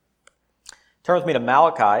Turn with me to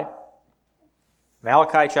Malachi.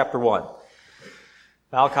 Malachi chapter 1.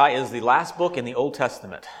 Malachi is the last book in the Old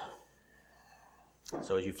Testament.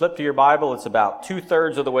 So as you flip to your Bible, it's about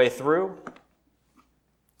 2/3 of the way through.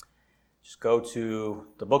 Just go to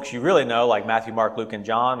the books you really know, like Matthew, Mark, Luke, and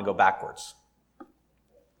John, and go backwards.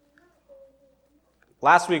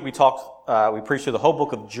 Last week we preached through the whole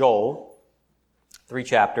book of Joel, 3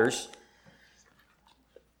 chapters.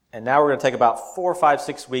 And now we're going to take about 4, 5,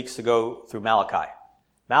 6 weeks to go through Malachi.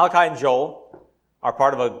 Malachi and Joel are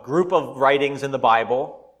part of a group of writings in the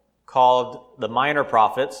Bible called the Minor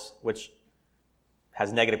Prophets, which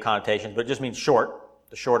has negative connotations, but it just means short,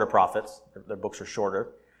 the shorter prophets. Their books are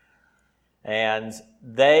shorter. And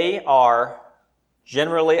they are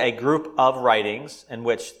generally a group of writings in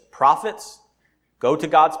which prophets go to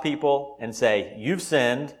God's people and say, "You've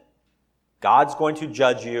sinned. God's going to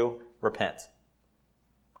judge you. Repent."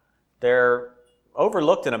 They're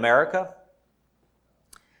overlooked in America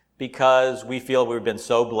because we feel we've been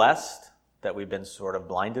so blessed that we've been sort of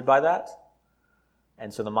blinded by that.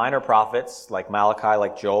 And so the minor prophets, like Malachi,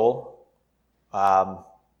 like Joel,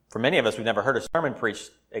 for many of us, we've never heard a sermon preached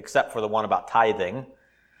except for the one about tithing.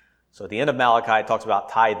 So at the end of Malachi, it talks about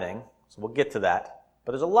tithing. So we'll get to that.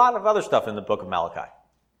 But there's a lot of other stuff in the book of Malachi.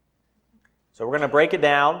 So we're going to break it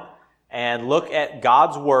down and look at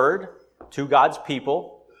God's word to God's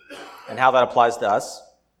people and how that applies to us.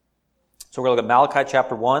 So we're going to look at Malachi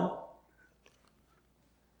chapter 1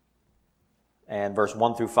 and verse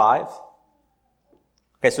 1 through 5.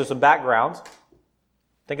 Okay, so some background.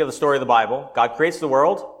 Think of the story of the Bible. God creates the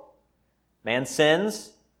world. Man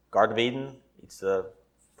sins. Garden of Eden, eats the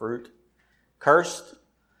fruit. Cursed.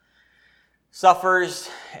 Suffers.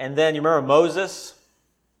 And then you remember Moses.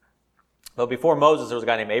 But before Moses, there was a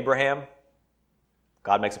guy named Abraham.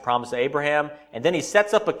 God makes a promise to Abraham, and then he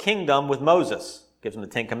sets up a kingdom with Moses. Gives him the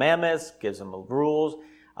 10 Commandments, gives him the rules.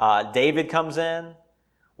 David comes in.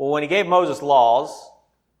 Well, when he gave Moses laws,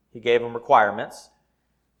 he gave him requirements.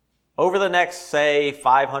 Over the next, say,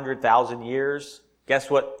 500,000 years, guess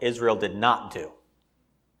what Israel did not do?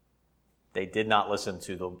 They did not listen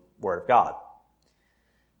to the word of God.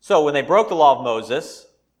 So when they broke the law of Moses,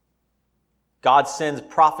 God sends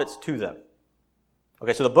prophets to them.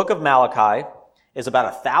 Okay, so the book of Malachi is about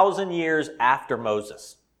 1,000 years after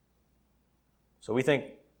Moses. So we think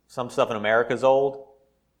some stuff in America is old.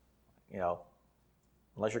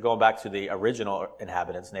 Unless you're going back to the original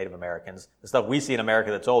inhabitants, Native Americans. The stuff we see in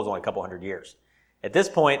America that's old is only a couple hundred years. At this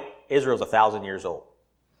point, Israel's 1,000 years old.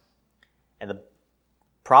 And the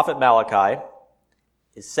prophet Malachi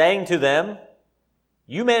is saying to them,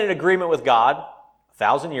 you made an agreement with God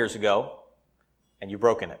 1,000 years ago, and you've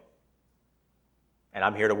broken it. And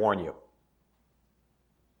I'm here to warn you.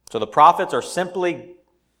 So the prophets are simply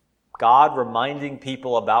God reminding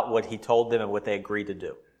people about what he told them and what they agreed to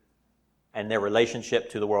do and their relationship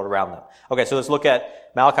to the world around them. Okay, so let's look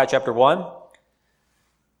at Malachi chapter 1.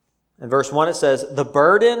 In verse 1 it says, "The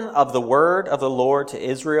burden of the word of the Lord to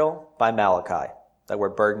Israel by Malachi." That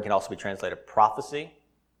word burden can also be translated prophecy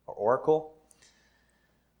or oracle.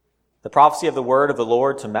 The prophecy of the word of the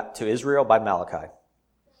Lord to Israel by Malachi.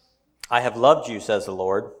 "I have loved you, says the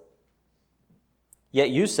Lord. Yet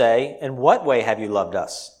you say, in what way have you loved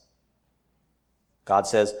us?" God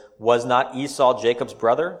says, "Was not Esau Jacob's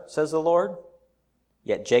brother, says the Lord?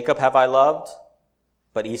 Yet Jacob have I loved,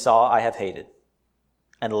 but Esau I have hated,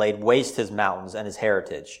 and laid waste his mountains and his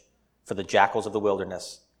heritage for the jackals of the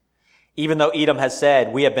wilderness. Even though Edom has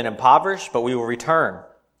said, we have been impoverished, but we will return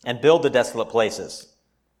and build the desolate places.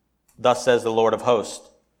 Thus says the Lord of hosts,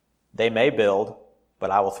 they may build,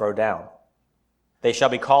 but I will throw down. They shall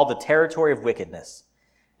be called the territory of wickedness,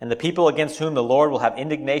 and the people against whom the Lord will have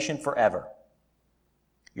indignation forever.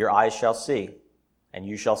 Your eyes shall see, and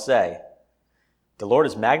you shall say, the Lord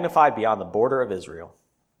is magnified beyond the border of Israel."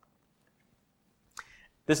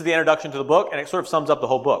 This is the introduction to the book, and it sort of sums up the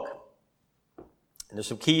whole book. And there's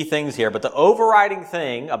some key things here, but the overriding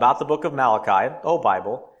thing about the book of Malachi, the whole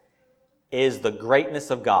Bible, is the greatness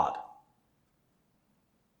of God.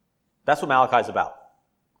 That's what Malachi is about.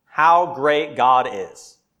 How great God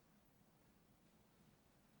is.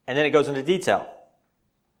 And then it goes into detail.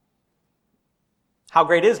 How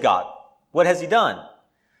great is God? What has he done?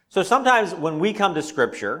 So sometimes when we come to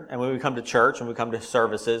Scripture, and when we come to church, and we come to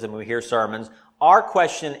services, and we hear sermons, our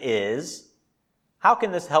question is, how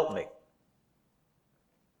can this help me?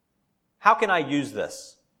 How can I use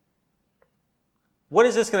this? What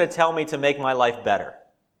is this going to tell me to make my life better?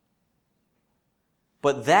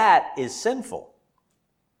 But that is sinful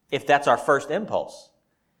if that's our first impulse.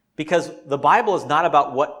 Because the Bible is not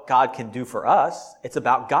about what God can do for us. It's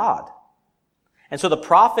about God. And so the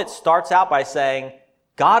prophet starts out by saying,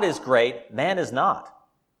 God is great, man is not.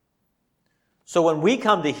 So when we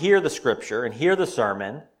come to hear the scripture and hear the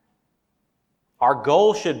sermon, our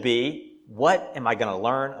goal should be, what am I going to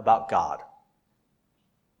learn about God?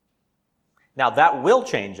 Now that will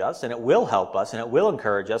change us, and it will help us, and it will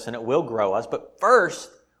encourage us, and it will grow us. But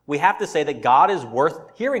first, we have to say that God is worth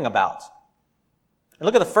hearing about. And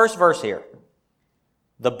look at the first verse here.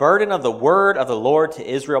 The burden of the word of the Lord to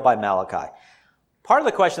Israel by Malachi. Part of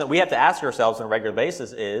the question that we have to ask ourselves on a regular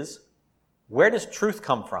basis is, where does truth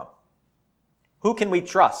come from? Who can we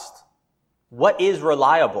trust? What is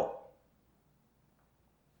reliable?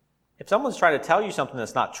 If someone's trying to tell you something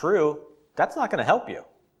that's not true, that's not going to help you.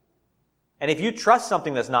 And if you trust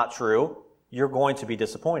something that's not true, you're going to be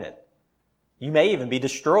disappointed. You may even be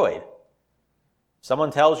destroyed.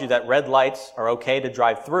 Someone tells you that red lights are okay to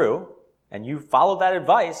drive through, and you follow that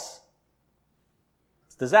advice,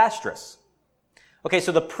 it's disastrous. Okay,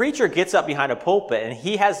 so the preacher gets up behind a pulpit, and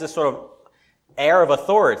he has this sort of air of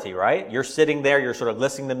authority, right? You're sitting there, you're sort of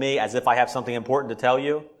listening to me as if I have something important to tell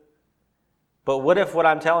you. But what if what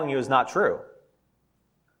I'm telling you is not true?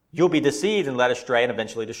 You'll be deceived and led astray and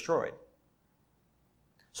eventually destroyed.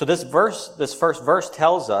 So this first verse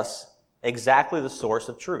tells us exactly the source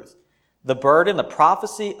of truth. The burden, the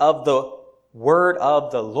prophecy of the word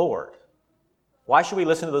of the Lord. Why should we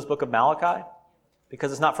listen to this book of Malachi?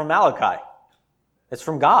 Because it's not from Malachi. It's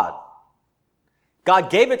from God. God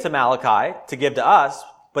gave it to Malachi to give to us,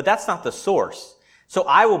 but that's not the source. So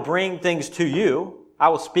I will bring things to you. I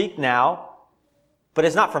will speak now, but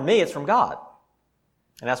it's not from me, it's from God.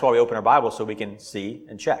 And that's why we open our Bible, so we can see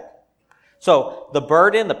and check. So the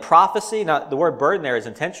burden, the prophecy, now the word burden there is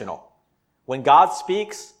intentional. When God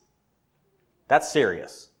speaks, that's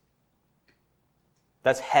serious.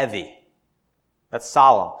 That's heavy. That's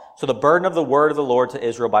solemn. So the burden of the word of the Lord to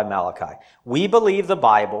Israel by Malachi. We believe the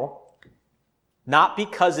Bible not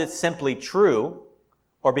because it's simply true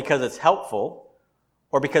or because it's helpful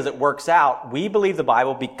or because it works out. We believe the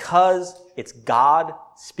Bible because it's God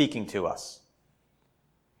speaking to us.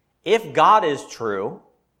 If God is true,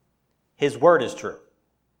 His word is true.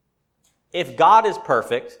 If God is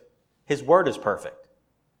perfect, His word is perfect.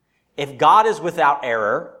 If God is without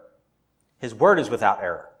error, His word is without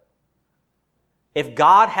error. If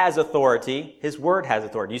God has authority, His word has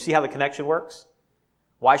authority. You see how the connection works?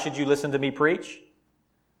 Why should you listen to me preach?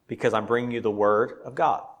 Because I'm bringing you the word of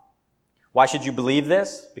God. Why should you believe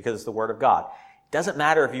this? Because it's the word of God. It doesn't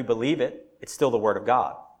matter if you believe it, it's still the word of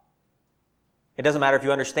God. It doesn't matter if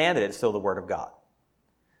you understand it, it's still the word of God.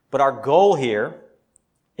 But our goal here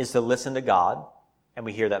is to listen to God, and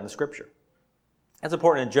we hear that in the scripture. That's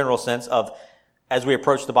important in a general sense of as we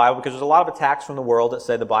approach the Bible, because there's a lot of attacks from the world that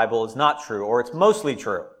say the Bible is not true, or it's mostly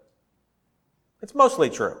true. It's mostly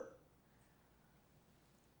true.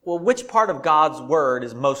 Well, which part of God's word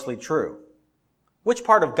is mostly true? Which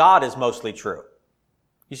part of God is mostly true?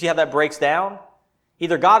 You see how that breaks down?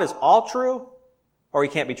 Either God is all true, or He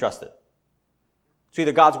can't be trusted. So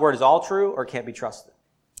either God's word is all true, or it can't be trusted.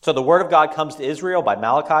 So the word of God comes to Israel by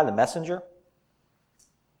Malachi, the messenger,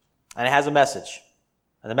 and it has a message.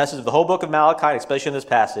 And the message of the whole book of Malachi, especially in this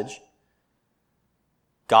passage,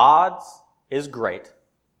 God is great.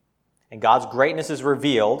 And God's greatness is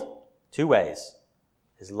revealed two ways: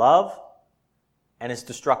 His love and His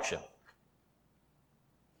destruction.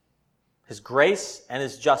 His grace and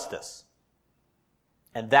His justice.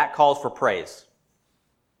 And that calls for praise.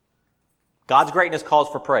 God's greatness calls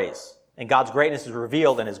for praise. And God's greatness is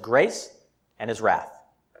revealed in His grace and His wrath.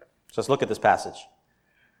 So let's look at this passage.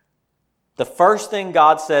 The first thing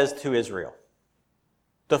God says to Israel,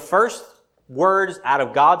 the first words out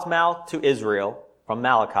of God's mouth to Israel from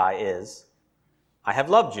Malachi is, I have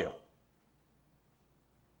loved you.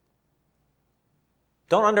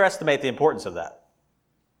 Don't underestimate the importance of that.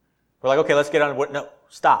 We're like, okay, let's get on. No,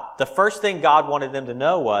 stop. The first thing God wanted them to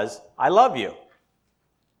know was, I love you.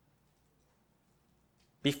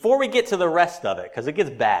 Before we get to the rest of it, because it gets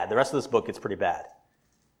bad, the rest of this book gets pretty bad.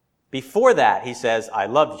 Before that, He says, I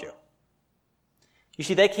loved you. You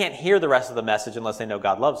see, they can't hear the rest of the message unless they know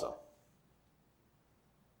God loves them.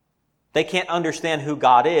 They can't understand who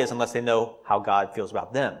God is unless they know how God feels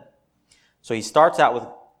about them. So He starts out with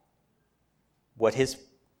what His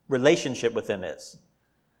relationship with them is.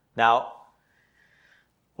 Now,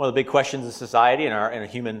 one of the big questions in society and in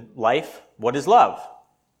human life, what is love?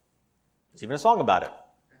 There's even a song about it,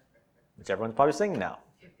 which everyone's probably singing now.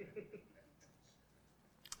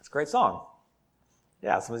 It's a great song.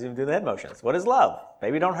 Yeah, someone's even doing the head motions. What is love?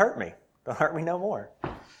 Baby, don't hurt me. Don't hurt me no more.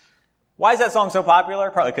 Why is that song so popular?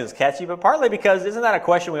 Partly because it's catchy, but partly because isn't that a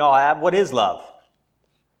question we all have? What is love?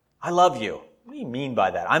 I love you. What do you mean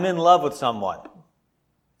by that? I'm in love with someone. What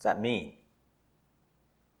does that mean?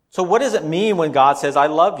 So what does it mean when God says, I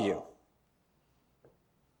love you?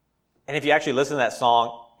 And if you actually listen to that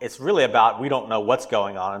song, it's really about, we don't know what's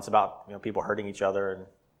going on. It's about, people hurting each other. And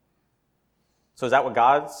so is that what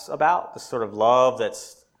God's about? This sort of love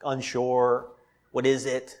that's unsure. What is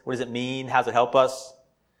it? What does it mean? How does it help us?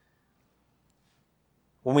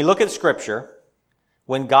 When we look at Scripture,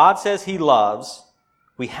 when God says he loves,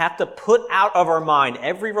 we have to put out of our mind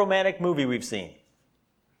every romantic movie we've seen.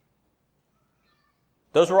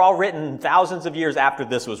 Those were all written thousands of years after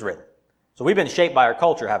this was written. So we've been shaped by our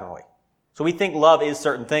culture, haven't we? So we think love is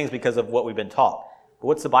certain things because of what we've been taught. But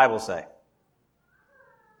what's the Bible say?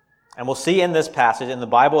 And we'll see in this passage, in the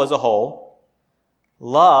Bible as a whole,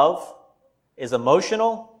 love is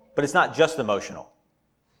emotional, but it's not just emotional.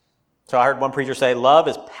 So I heard one preacher say, love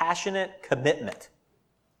is passionate commitment.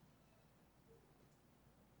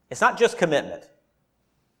 It's not just commitment.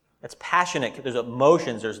 It's passionate. There's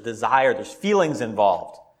emotions, there's desire, there's feelings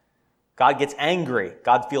involved. God gets angry.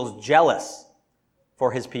 God feels jealous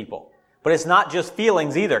for his people. But it's not just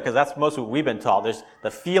feelings either, because that's most of what we've been taught. There's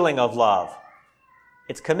the feeling of love.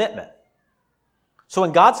 It's commitment. So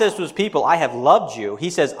when God says to his people, I have loved you,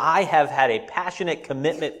 he says, I have had a passionate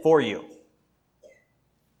commitment for you.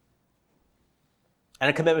 And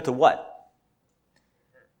a commitment to what?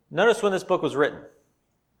 Notice when this book was written.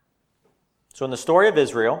 So in the story of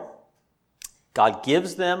Israel, God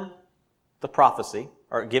gives them the prophecy,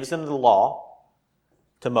 or gives them the law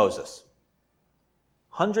to Moses.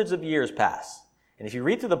 Hundreds of years pass. And if you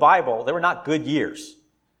read through the Bible, they were not good years.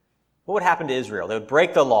 What would happen to Israel? They would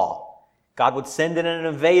break the law. God would send in an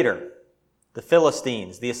invader, the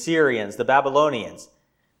Philistines, the Assyrians, the Babylonians.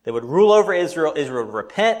 They would rule over Israel. Israel would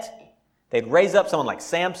repent. They'd raise up someone like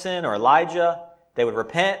Samson or Elijah. They would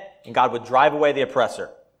repent, and God would drive away the oppressor.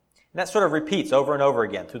 And that sort of repeats over and over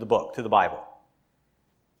again through the book, through the Bible.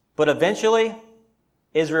 But eventually,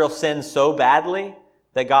 Israel sins so badly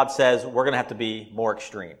that God says, we're going to have to be more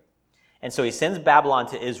extreme. And so he sends Babylon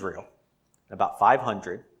to Israel, about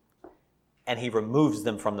 500, and he removes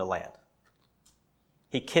them from the land.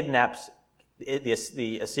 He kidnaps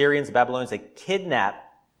the Assyrians, the Babylonians, they kidnap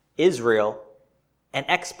Israel and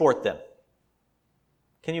export them.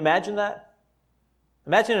 Can you imagine that?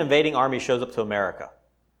 Imagine an invading army shows up to America.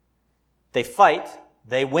 They fight,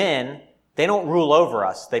 they win, they don't rule over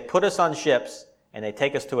us. They put us on ships and they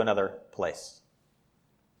take us to another place.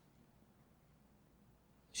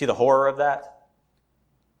 See the horror of that?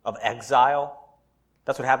 Of exile?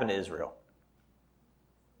 That's what happened to Israel.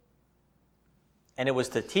 And it was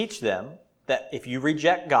to teach them that if you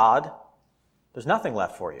reject God, there's nothing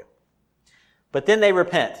left for you. But then they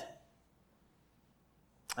repent.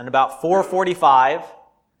 And about 445,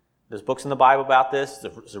 there's books in the Bible about this,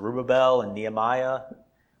 Zerubbabel and Nehemiah,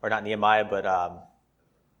 or not Nehemiah, but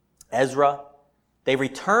Ezra. They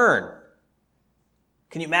return.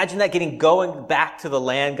 Can you imagine that, going back to the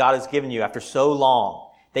land God has given you after so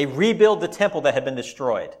long? They rebuild the temple that had been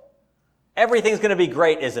destroyed. Everything's going to be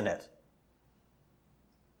great, isn't it?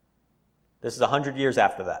 This is 100 years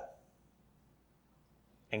after that.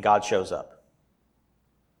 And God shows up.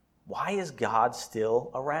 Why is God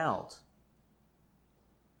still around?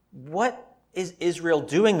 What is Israel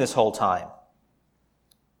doing this whole time?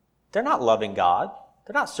 They're not loving God.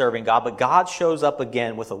 They're not serving God, but God shows up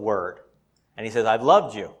again with a word. And he says, I've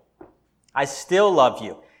loved you. I still love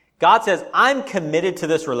you. God says, I'm committed to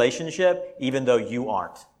this relationship even though you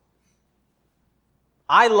aren't.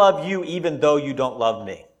 I love you even though you don't love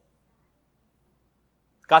me.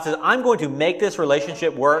 God says, I'm going to make this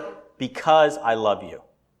relationship work because I love you.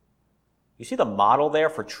 You see the model there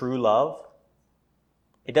for true love?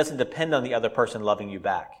 It doesn't depend on the other person loving you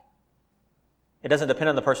back. It doesn't depend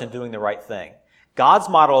on the person doing the right thing. God's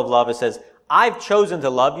model of love, it says, I've chosen to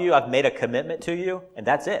love you, I've made a commitment to you, and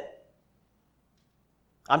that's it.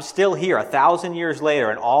 I'm still here 1,000 years later,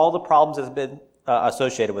 and all the problems that have been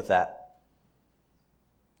associated with that.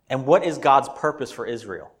 And what is God's purpose for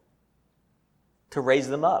Israel? To raise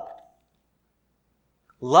them up.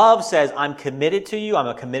 Love says, I'm committed to you,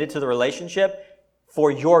 I'm committed to the relationship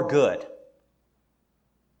for your good.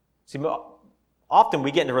 See, often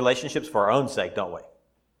we get into relationships for our own sake, don't we?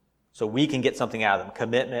 So we can get something out of them.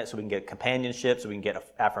 Commitment, so we can get companionship, so we can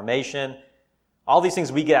get affirmation. All these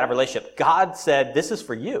things we get out of a relationship. God said, this is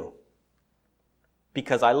for you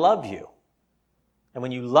because I love you. And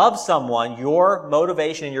when you love someone, your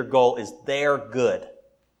motivation and your goal is their good.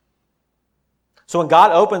 So when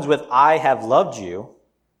God opens with, I have loved you,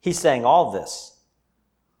 he's saying all this.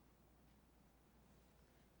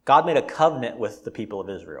 God made a covenant with the people of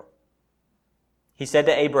Israel. He said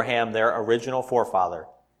to Abraham, their original forefather,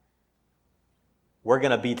 we're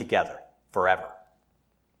going to be together forever.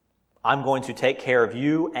 I'm going to take care of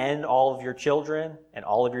you and all of your children and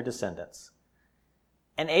all of your descendants.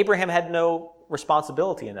 And Abraham had no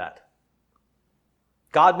responsibility in that.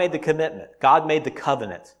 God made the commitment. God made the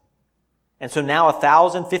covenant. And so now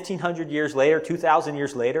 1,000, 1,500 years later, 2,000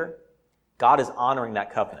 years later, God is honoring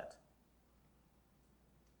that covenant.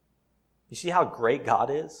 You see how great God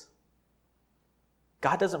is?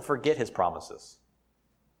 God doesn't forget his promises.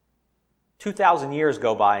 2,000 years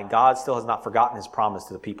go by and God still has not forgotten his promise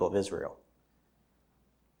to the people of Israel.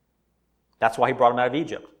 That's why he brought them out of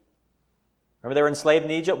Egypt. Remember they were enslaved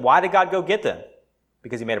in Egypt? Why did God go get them?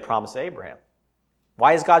 Because he made a promise to Abraham.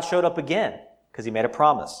 Why has God showed up again? Because he made a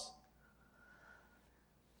promise.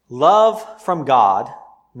 Love from God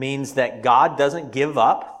means that God doesn't give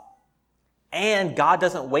up and God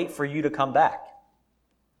doesn't wait for you to come back.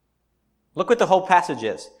 Look what the whole passage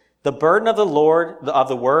is. The burden of the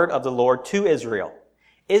word of the Lord to Israel.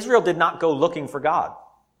 Israel did not go looking for God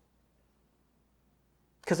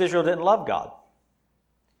because Israel didn't love God.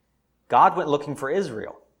 God went looking for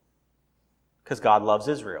Israel because God loves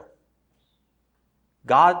Israel.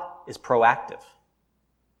 God is proactive.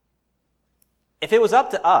 If it was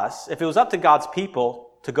up to us, if it was up to God's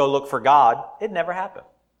people to go look for God, it'd never happen.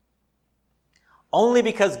 Only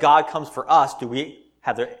because God comes for us do we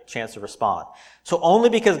have the chance to respond. So only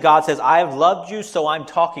because God says, I have loved you, so I'm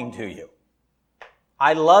talking to you.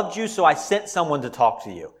 I loved you, so I sent someone to talk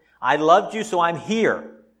to you. I loved you, so I'm here.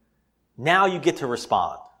 Now you get to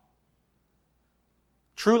respond.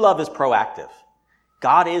 True love is proactive.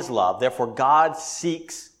 God is love, therefore God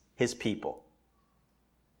seeks his people.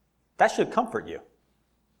 That should comfort you.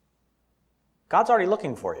 God's already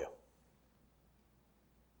looking for you.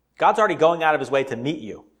 God's already going out of his way to meet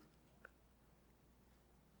you.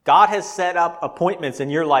 God has set up appointments in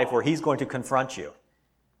your life where he's going to confront you.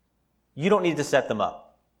 You don't need to set them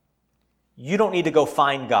up. You don't need to go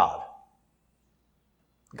find God.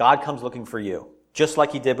 God comes looking for you, just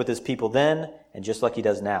like he did with his people then and just like he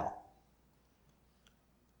does now.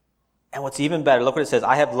 And what's even better, look what it says.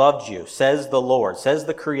 I have loved you, says the Lord, says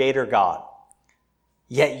the Creator God.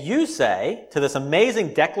 Yet you say to this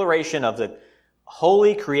amazing declaration of the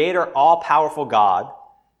holy Creator, all-powerful God,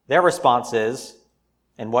 their response is,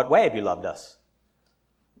 in what way have you loved us?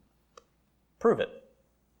 Prove it.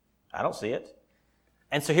 I don't see it.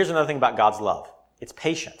 And so here's another thing about God's love. It's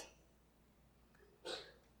patient.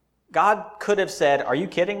 God could have said, are you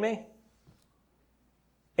kidding me?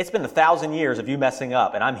 It's been 1,000 years of you messing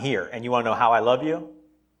up and I'm here and you want to know how I love you?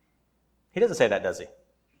 He doesn't say that, does he?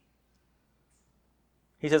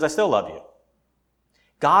 He says, I still love you.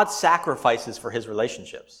 God sacrifices for his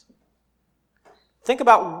relationships. Think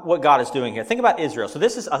about what God is doing here. Think about Israel. So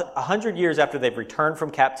this is 100 years after they've returned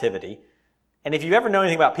from captivity. And if you ever know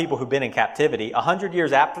anything about people who've been in captivity, 100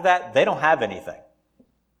 years after that, they don't have anything.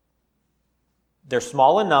 They're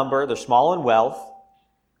small in number. They're small in wealth.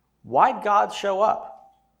 Why'd God show up?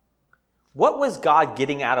 What was God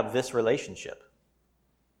getting out of this relationship?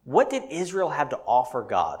 What did Israel have to offer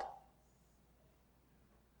God?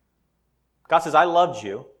 God says, I loved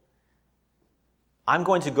you. I'm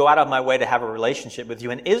going to go out of my way to have a relationship with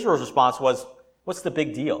you. And Israel's response was, what's the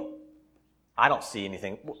big deal? I don't see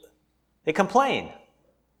anything. They complain.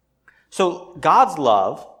 So God's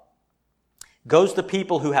love goes to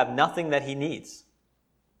people who have nothing that he needs,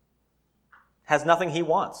 has nothing he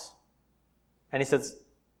wants. And he says,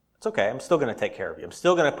 it's okay. I'm still going to take care of you. I'm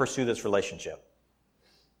still going to pursue this relationship.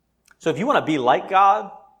 So if you want to be like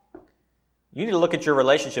God, you need to look at your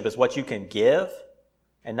relationship as what you can give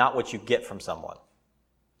and not what you get from someone.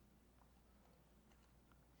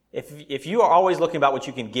 If you are always looking about what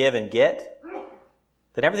you can give and get,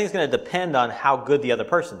 then everything's going to depend on how good the other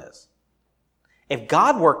person is. If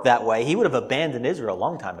God worked that way, he would have abandoned Israel a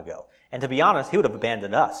long time ago. And to be honest, he would have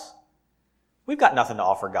abandoned us. We've got nothing to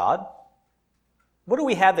offer God. What do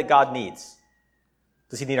we have that God needs?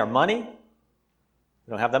 Does he need our money?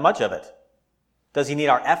 We don't have that much of it. Does he need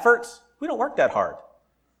our efforts? We don't work that hard.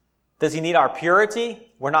 Does he need our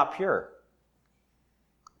purity? We're not pure.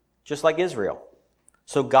 Just like Israel.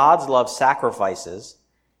 So God's love sacrifices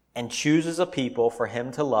and chooses a people for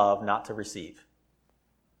him to love, not to receive.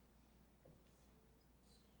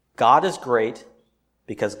 God is great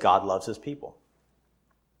because God loves his people.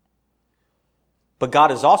 But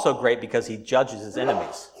God is also great because he judges his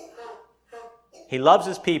enemies. He loves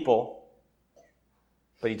his people,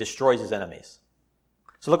 but he destroys his enemies.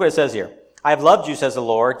 So look what it says here. I have loved you, says the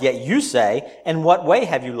Lord, yet you say, in what way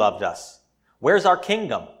have you loved us? Where's our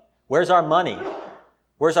kingdom? Where's our money?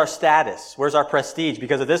 Where's our status? Where's our prestige?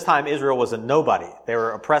 Because at this time, Israel was a nobody. They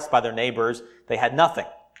were oppressed by their neighbors. They had nothing.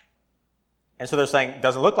 And so they're saying,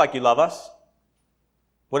 doesn't look like you love us.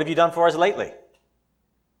 What have you done for us lately?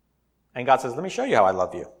 And God says, let me show you how I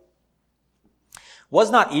love you.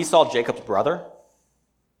 Was not Esau Jacob's brother?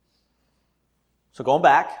 So going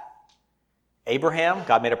back, Abraham,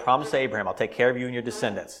 God made a promise to Abraham, I'll take care of you and your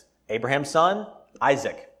descendants. Abraham's son,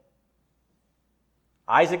 Isaac.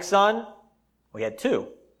 Isaac's son, we had two.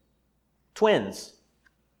 Twins.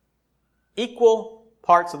 Equal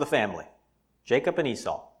parts of the family. Jacob and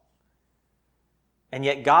Esau. And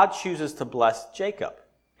yet God chooses to bless Jacob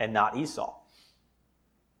and not Esau.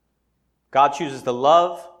 God chooses to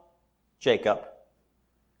love Jacob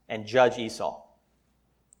and judge Esau.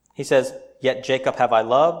 He says, yet Jacob have I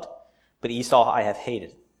loved, but Esau I have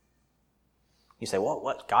hated. You say, well,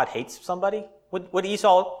 what? God hates somebody? What's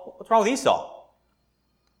wrong with Esau?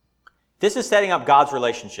 This is setting up God's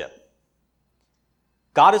relationship.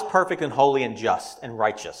 God is perfect and holy and just and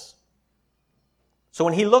righteous. So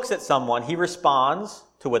when he looks at someone, he responds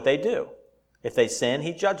to what they do. If they sin,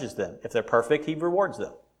 he judges them. If they're perfect, he rewards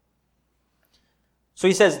them. So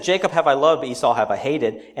he says, Jacob have I loved, but Esau have I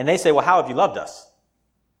hated. And they say, well, how have you loved us?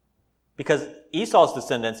 Because Esau's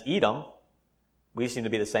descendants, Edom, we seem to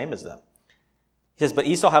be the same as them. He says, but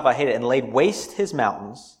Esau have I hated and laid waste his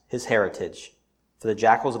mountains, his heritage, for the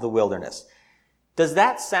jackals of the wilderness. Does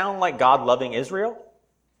that sound like God loving Israel?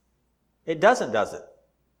 It doesn't, does it?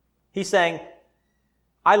 He's saying,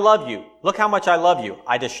 I love you. Look how much I love you.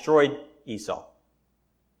 I destroyed Esau.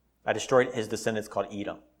 I destroyed his descendants called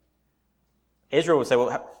Edom. Israel would say,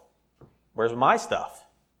 well, where's my stuff?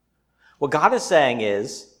 What God is saying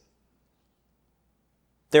is,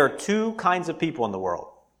 there are two kinds of people in the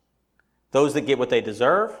world. Those that get what they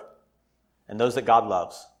deserve, and those that God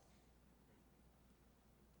loves.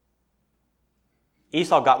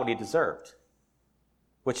 Esau got what he deserved,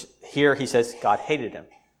 which here he says God hated him.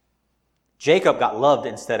 Jacob got loved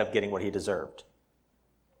instead of getting what he deserved.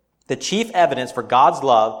 The chief evidence for God's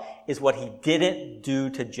love is what he didn't do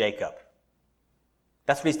to Jacob.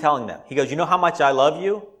 That's what he's telling them. He goes, you know how much I love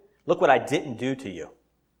you? Look what I didn't do to you.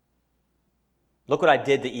 Look what I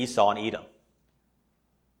did to Esau and Edom.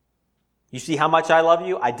 You see how much I love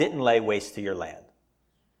you? I didn't lay waste to your land.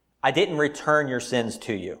 I didn't return your sins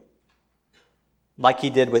to you like he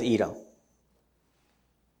did with Edom. And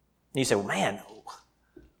you say, well, man,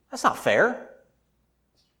 that's not fair.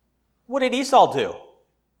 What did Esau do?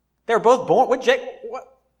 They were both born. What?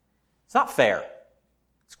 It's not fair.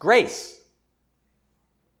 It's grace.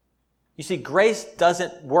 You see, grace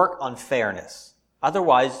doesn't work on fairness.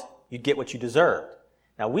 Otherwise, you'd get what you deserved.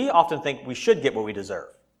 Now, we often think we should get what we deserve.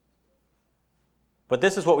 But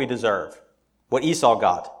this is what we deserve. What Esau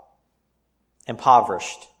got.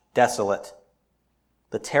 Impoverished, desolate,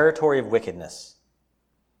 the territory of wickedness.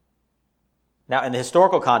 Now, in the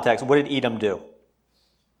historical context, what did Edom do?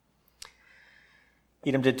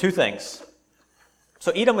 Edom did two things.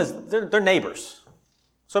 So Edom they're neighbors.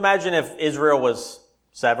 So imagine if Israel was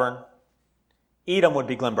Severn, Edom would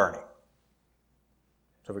be Glen Burnie.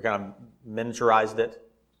 So we kind of miniaturized it.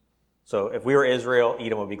 So if we were Israel,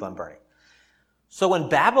 Edom would be Glen Burnie. So when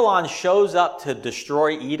Babylon shows up to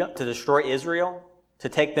destroy Edom, to destroy Israel, to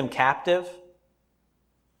take them captive,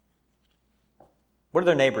 what do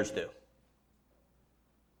their neighbors do?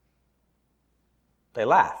 They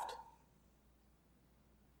laughed.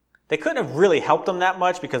 They couldn't have really helped them that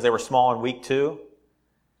much because they were small and weak too.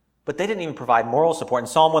 But they didn't even provide moral support. In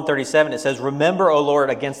Psalm 137, it says, remember, O Lord,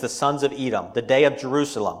 against the sons of Edom, the day of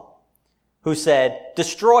Jerusalem, who said,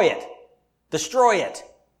 destroy it,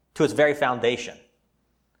 to its very foundation.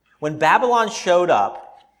 When Babylon showed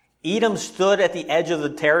up, Edom stood at the edge of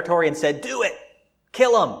the territory and said, do it,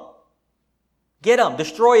 kill him, get him,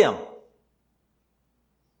 destroy him.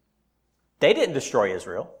 They didn't destroy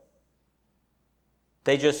Israel.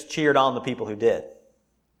 They just cheered on the people who did.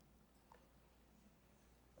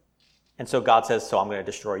 And so God says, so I'm going to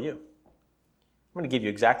destroy you. I'm going to give you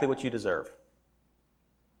exactly what you deserve.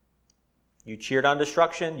 You cheered on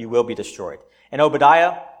destruction, you will be destroyed. And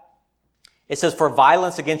Obadiah, it says, for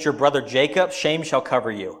violence against your brother Jacob, shame shall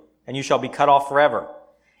cover you, and you shall be cut off forever.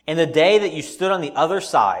 In the day that you stood on the other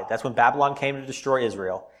side, that's when Babylon came to destroy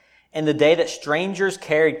Israel, in the day that strangers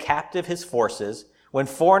carried captive his forces, when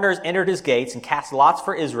foreigners entered his gates and cast lots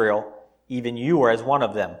for Israel, even you were as one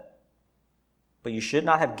of them. But you should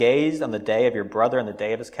not have gazed on the day of your brother and the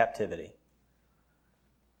day of his captivity.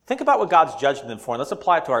 Think about what God's judged them for, and let's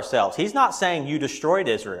apply it to ourselves. He's not saying you destroyed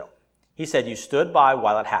Israel. He said you stood by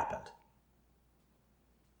while it happened.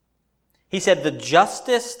 He said the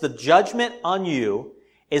justice, the judgment on you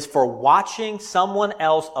is for watching someone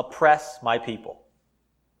else oppress my people.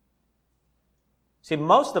 See,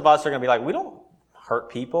 most of us are going to be like, we don't hurt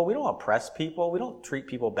people. We don't oppress people. We don't treat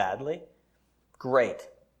people badly. Great.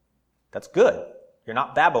 That's good. You're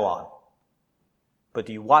not Babylon. But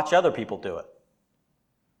do you watch other people do it?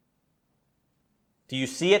 Do you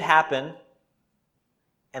see it happen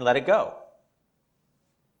and let it go?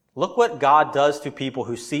 Look what God does to people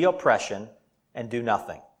who see oppression and do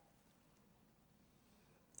nothing.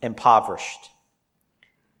 Impoverished.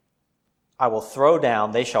 I will throw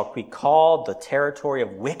down, they shall be called the territory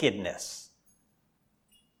of wickedness.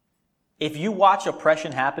 If you watch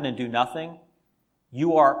oppression happen and do nothing,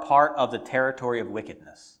 you are part of the territory of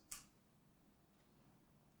wickedness.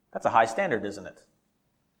 That's a high standard, isn't it?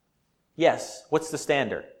 Yes, what's the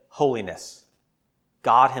standard? Holiness.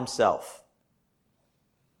 God himself.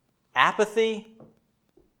 Apathy,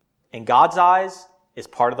 in God's eyes, is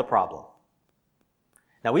part of the problem.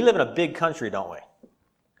 Now, we live in a big country, don't we?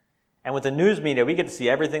 And with the news media, we get to see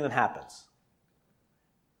everything that happens.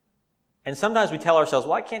 And sometimes we tell ourselves,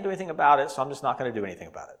 well, I can't do anything about it, so I'm just not going to do anything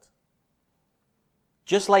about it.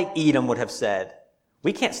 Just like Edom would have said,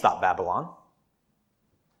 we can't stop Babylon,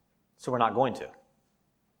 so we're not going to.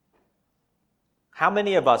 How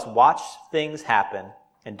many of us watch things happen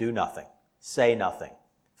and do nothing, say nothing,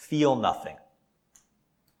 feel nothing?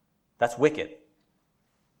 That's wicked.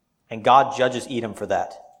 And God judges Edom for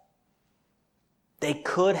that. They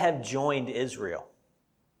could have joined Israel.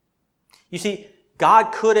 You see,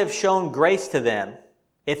 God could have shown grace to them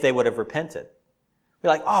if they would have repented. Be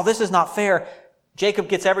like, oh, this is not fair. Jacob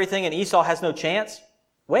gets everything and Esau has no chance.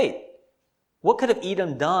 Wait, what could have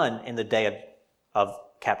Edom done in the day of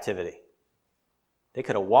captivity? They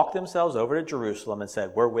could have walked themselves over to Jerusalem and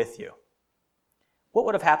said, we're with you. What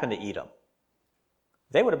would have happened to Edom?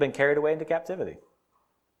 They would have been carried away into captivity.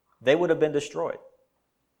 They would have been destroyed.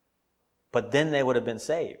 But then they would have been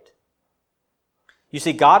saved. You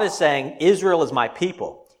see, God is saying, Israel is my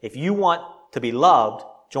people. If you want to be loved,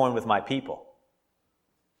 join with my people.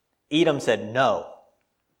 Edom said no.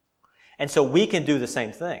 And so we can do the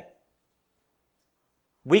same thing.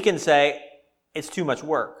 We can say, it's too much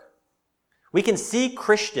work. We can see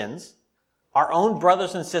Christians, our own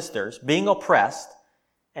brothers and sisters, being oppressed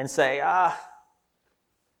and say, I'm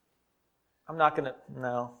not going to,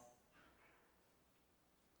 no.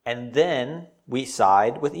 And then we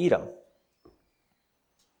side with Edom.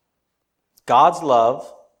 God's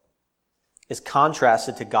love is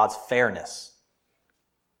contrasted to God's fairness.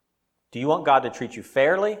 Do you want God to treat you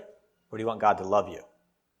fairly, or do you want God to love you?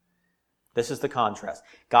 This is the contrast.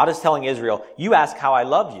 God is telling Israel, you ask how I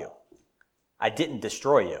love you. I didn't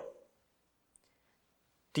destroy you.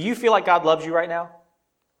 Do you feel like God loves you right now?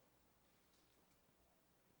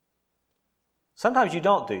 Sometimes you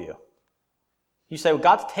don't, do you? You say, well,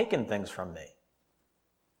 God's taken things from me.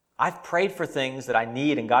 I've prayed for things that I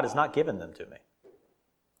need and God has not given them to me.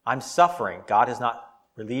 I'm suffering. God has not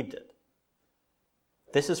relieved it.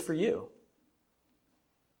 This is for you.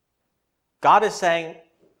 God is saying,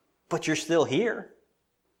 but you're still here.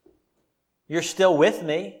 You're still with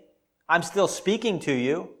me. I'm still speaking to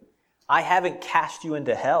you. I haven't cast you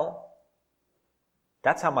into hell.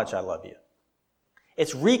 That's how much I love you.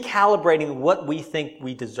 It's recalibrating what we think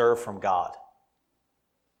we deserve from God.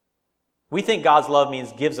 We think God's love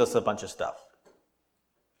means gives us a bunch of stuff.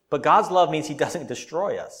 But God's love means he doesn't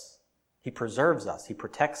destroy us. He preserves us. He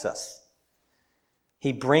protects us.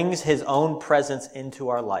 He brings his own presence into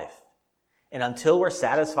our life. And until we're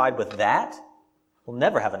satisfied with that, we'll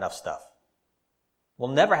never have enough stuff. We'll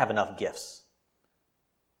never have enough gifts.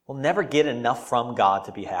 We'll never get enough from God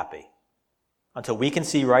to be happy. Until we can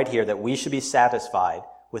see right here that we should be satisfied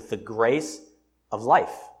with the grace of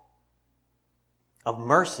life, of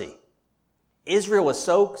mercy. Israel was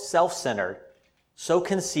so self-centered, so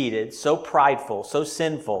conceited, so prideful, so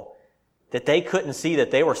sinful, that they couldn't see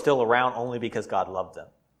that they were still around only because God loved them.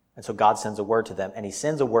 And so God sends a word to them, and he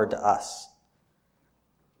sends a word to us.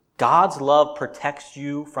 God's love protects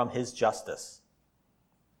you from his justice.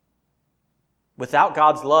 Without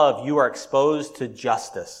God's love, you are exposed to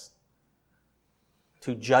justice,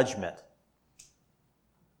 to judgment. Do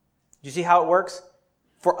you see how it works?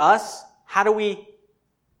 For us, how do we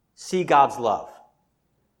see God's love?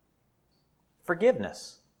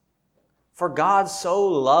 Forgiveness. For God so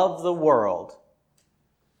loved the world.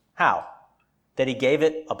 How? That he gave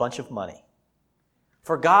it a bunch of money.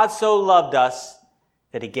 For God so loved us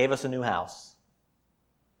that he gave us a new house.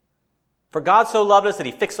 For God so loved us that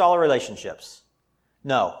he fixed all our relationships.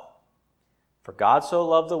 No. For God so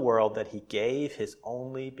loved the world that he gave his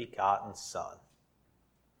only begotten Son.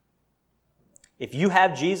 If you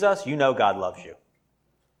have Jesus, you know God loves you.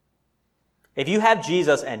 If you have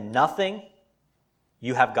Jesus and nothing,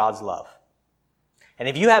 you have God's love. And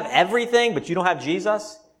if you have everything but you don't have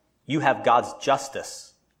Jesus, you have God's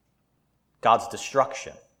justice, God's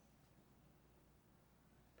destruction.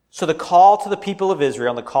 So the call to the people of Israel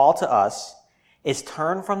and the call to us is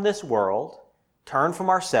turn from this world, turn from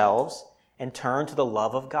ourselves, and turn to the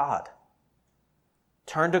love of God.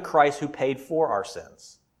 Turn to Christ who paid for our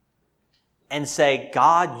sins. And say,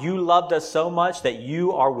 God, you loved us so much that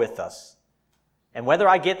you are with us. And whether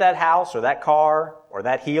I get that house or that car or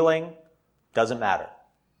that healing, doesn't matter.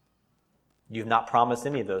 You've not promised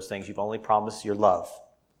any of those things. You've only promised your love.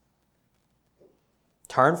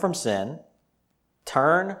 Turn from sin.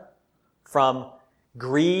 Turn from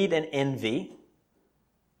greed and envy.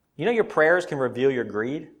 You know your prayers can reveal your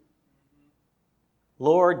greed?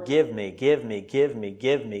 Lord, give me, give me, give me,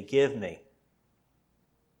 give me, give me.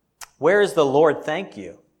 Where is the Lord, thank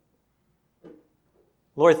you?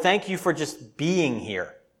 Lord, thank you for just being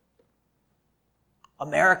here.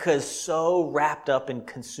 America is so wrapped up in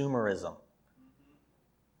consumerism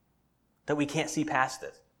that we can't see past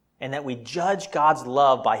it, and that we judge God's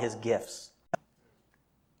love by his gifts.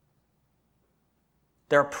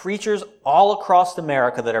 There are preachers all across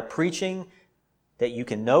America that are preaching that you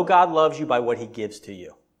can know God loves you by what he gives to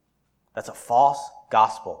you. That's a false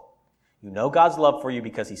gospel. You know God's love for you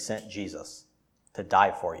because he sent Jesus to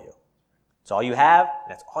die for you. It's all you have,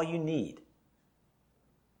 and it's all you need.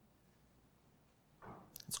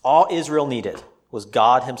 It's all Israel needed was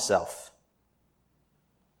God himself.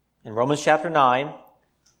 In Romans chapter 9,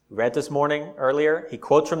 we read this morning earlier, he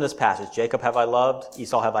quotes from this passage, Jacob have I loved,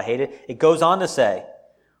 Esau have I hated. It goes on to say,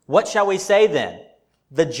 what shall we say then?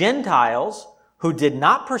 The Gentiles who did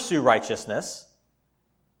not pursue righteousness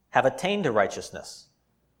have attained to righteousness,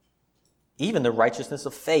 even the righteousness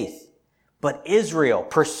of faith. But Israel,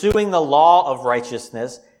 pursuing the law of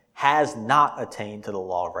righteousness, has not attained to the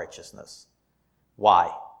law of righteousness.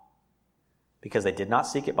 Why? Because they did not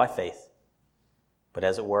seek it by faith, but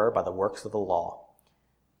as it were, by the works of the law.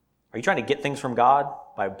 Are you trying to get things from God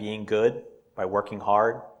by being good, by working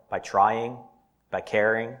hard, by trying, by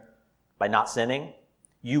caring, by not sinning?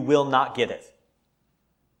 You will not get it.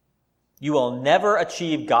 You will never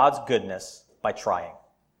achieve God's goodness by trying.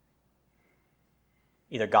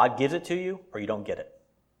 Either God gives it to you or you don't get it.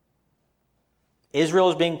 Israel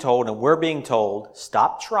is being told, and we're being told,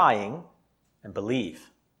 stop trying and believe.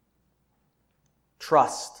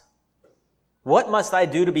 Trust. What must I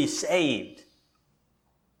do to be saved?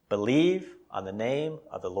 Believe on the name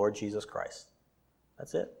of the Lord Jesus Christ.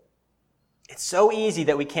 That's it. It's so easy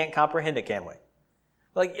that we can't comprehend it, can we?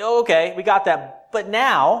 Like, okay, we got that. But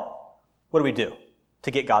now, what do we do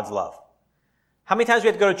to get God's love? How many times do we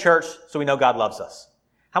have to go to church so we know God loves us?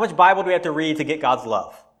 How much Bible do we have to read to get God's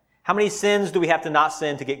love? How many sins do we have to not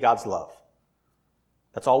sin to get God's love?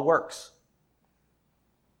 That's all works.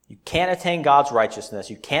 You can't attain God's righteousness.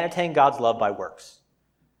 You can't attain God's love by works.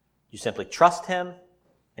 You simply trust him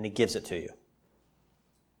and he gives it to you.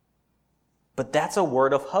 But that's a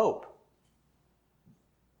word of hope.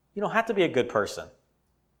 You don't have to be a good person.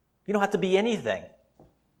 You don't have to be anything.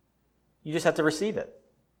 You just have to receive it.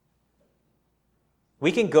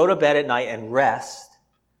 We can go to bed at night and rest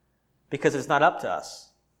because it's not up to us.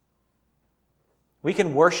 We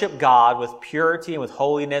can worship God with purity and with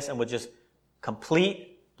holiness and with just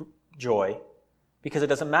complete joy because it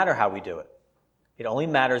doesn't matter how we do it. It only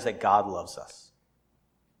matters that God loves us.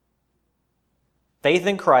 Faith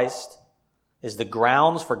in Christ is the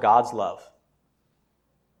grounds for God's love.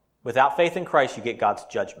 Without faith in Christ, you get God's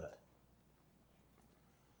judgment.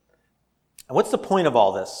 And what's the point of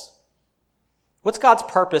all this? What's God's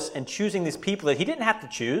purpose in choosing these people that he didn't have to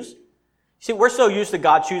choose? See, we're so used to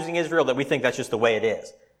God choosing Israel that we think that's just the way it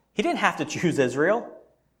is. He didn't have to choose Israel.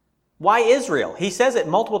 Why Israel? He says it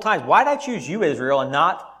multiple times. Why did I choose you, Israel, and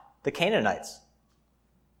not the Canaanites?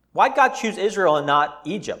 Why did God choose Israel and not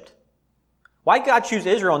Egypt? Why did God choose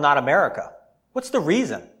Israel and not America? What's the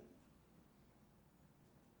reason?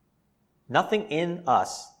 Nothing in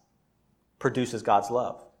us produces God's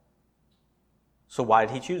love. So why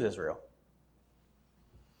did he choose Israel?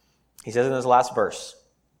 He says in his last verse,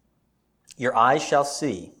 your eyes shall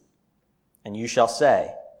see, and you shall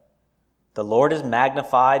say, the Lord is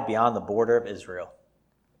magnified beyond the border of Israel.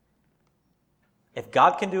 If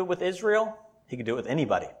God can do it with Israel, he can do it with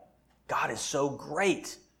anybody. God is so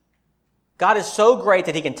great. God is so great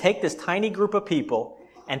that he can take this tiny group of people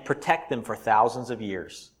and protect them for thousands of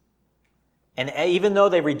years. And even though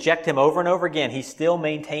they reject him over and over again, he still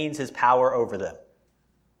maintains his power over them.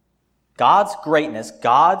 God's greatness,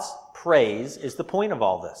 God's praise is the point of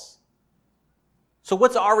all this. So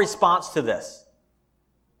what's our response to this?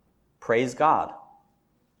 Praise God.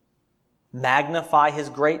 Magnify his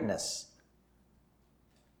greatness.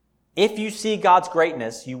 If you see God's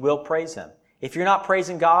greatness, you will praise him. If you're not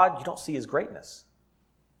praising God, you don't see his greatness.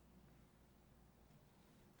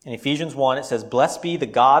 In Ephesians 1, it says, "Blessed be the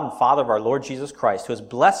God and Father of our Lord Jesus Christ, who has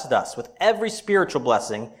blessed us with every spiritual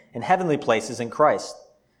blessing in heavenly places in Christ,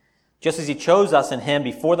 just as he chose us in him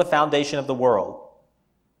before the foundation of the world."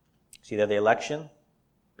 See there the election?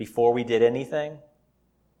 Before we did anything,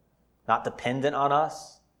 not dependent on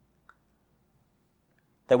us.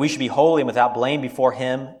 That we should be holy and without blame before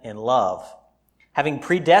him in love, having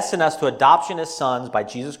predestined us to adoption as sons by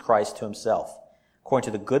Jesus Christ to himself, according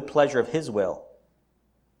to the good pleasure of his will,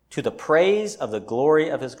 to the praise of the glory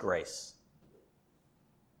of his grace,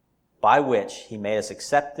 by which he made us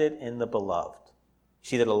accepted in the beloved.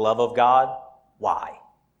 See that the love of God? Why?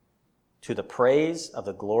 To the praise of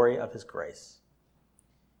the glory of his grace.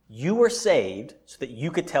 You were saved so that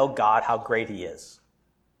you could tell God how great he is.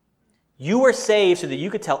 You were saved so that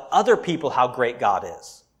you could tell other people how great God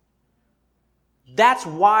is. That's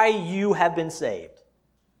why you have been saved,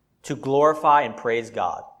 to glorify and praise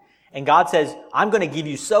God. And God says, I'm going to give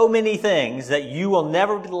you so many things that you will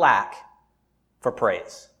never lack for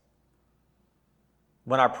praise.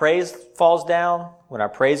 When our praise falls down, when our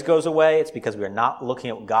praise goes away, it's because we are not looking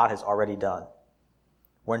at what God has already done.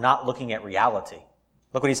 We're not looking at reality.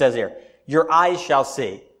 Look what he says here. Your eyes shall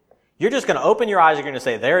see. You're just going to open your eyes. You're going to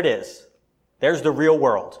say, there it is. There's the real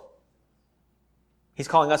world. He's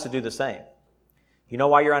calling us to do the same. You know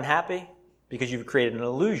why you're unhappy? Because you've created an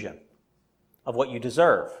illusion of what you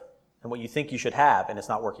deserve and what you think you should have, and it's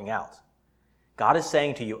not working out. God is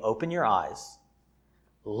saying to you, open your eyes.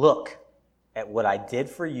 Look at what I did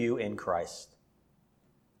for you in Christ.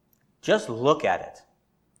 Just look at it.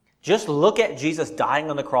 Just look at Jesus dying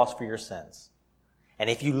on the cross for your sins. And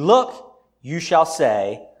if you look, you shall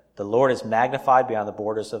say, the Lord is magnified beyond the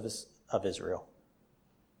borders of Israel.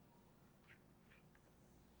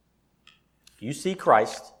 If you see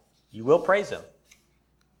Christ, you will praise him,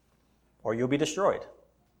 or you'll be destroyed.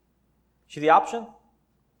 See the option?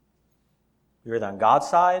 You're either on God's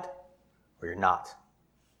side or you're not.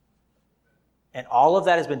 And all of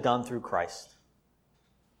that has been done through Christ.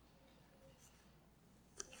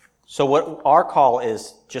 So what our call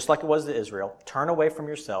is, just like it was to Israel, turn away from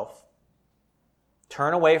yourself.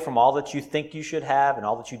 Turn away from all that you think you should have and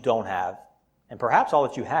all that you don't have, and perhaps all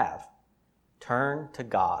that you have. Turn to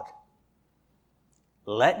God.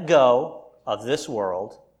 Let go of this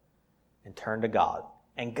world and turn to God.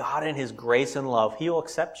 And God, in his grace and love, he will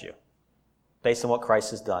accept you based on what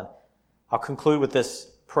Christ has done. I'll conclude with this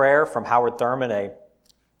prayer from Howard Thurman,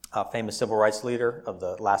 a famous civil rights leader of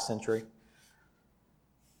the last century.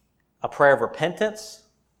 A prayer of repentance,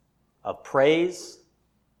 of praise,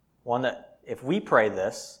 one that if we pray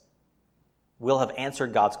this, we'll have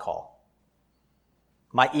answered God's call.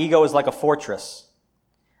 My ego is like a fortress.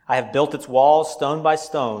 I have built its walls stone by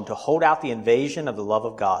stone to hold out the invasion of the love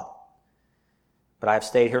of God. But I have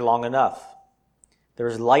stayed here long enough. There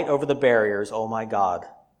is light over the barriers, oh my God.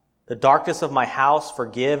 The darkness of my house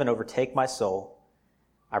forgive and overtake my soul.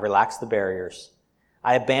 I relax the barriers.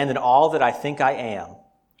 I abandon all that I think I am,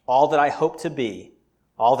 all that I hope to be,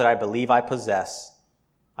 all that I believe I possess.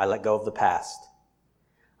 I let go of the past.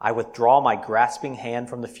 I withdraw my grasping hand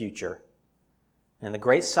from the future. In the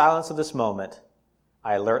great silence of this moment,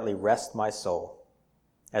 I alertly rest my soul.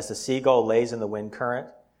 As the seagull lays in the wind current,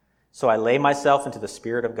 so I lay myself into the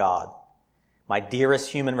Spirit of God. My dearest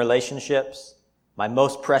human relationships, my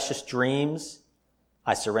most precious dreams,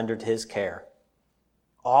 I surrender to his care.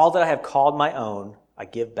 All that I have called my own, I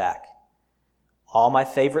give back. All my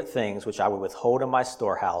favorite things which I would withhold in my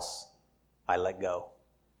storehouse, I let go.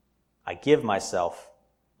 I give myself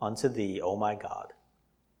unto thee, O my God.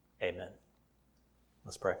 Amen.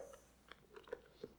 Let's pray.